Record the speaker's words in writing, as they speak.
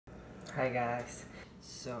Hi guys.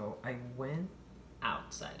 So I went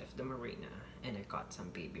outside of the marina and I caught some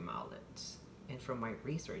baby mullets. And from my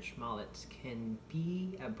research, mullets can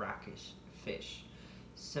be a brackish fish.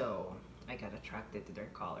 So I got attracted to their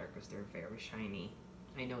color because they're very shiny.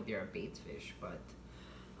 I know they're a bait fish, but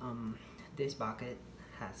this bucket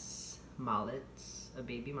has mullets, a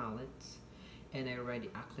baby mullets, and I already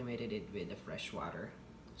acclimated it with the fresh water.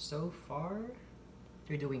 So far,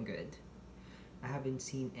 they're doing good. I haven't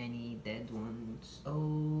seen any dead ones.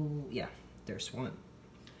 Oh, yeah, there's one.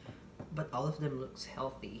 But all of them looks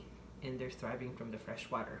healthy and they're thriving from the fresh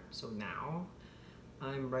water. So now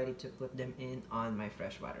I'm ready to put them in on my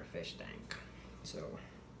freshwater fish tank. So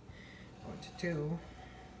what to do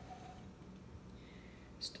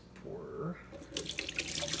is to pour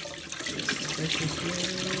fishes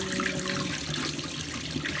in.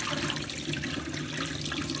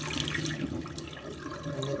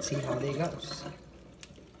 And let's see how they goes.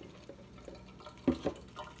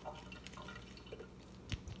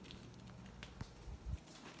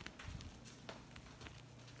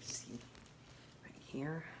 See, right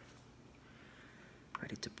here,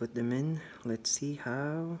 ready to put them in. Let's see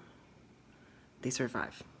how they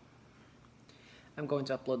survive. I'm going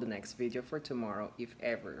to upload the next video for tomorrow if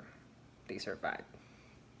ever they survive.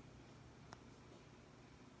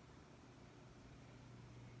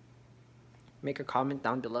 Make a comment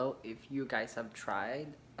down below if you guys have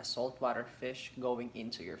tried a saltwater fish going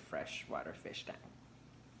into your freshwater fish tank.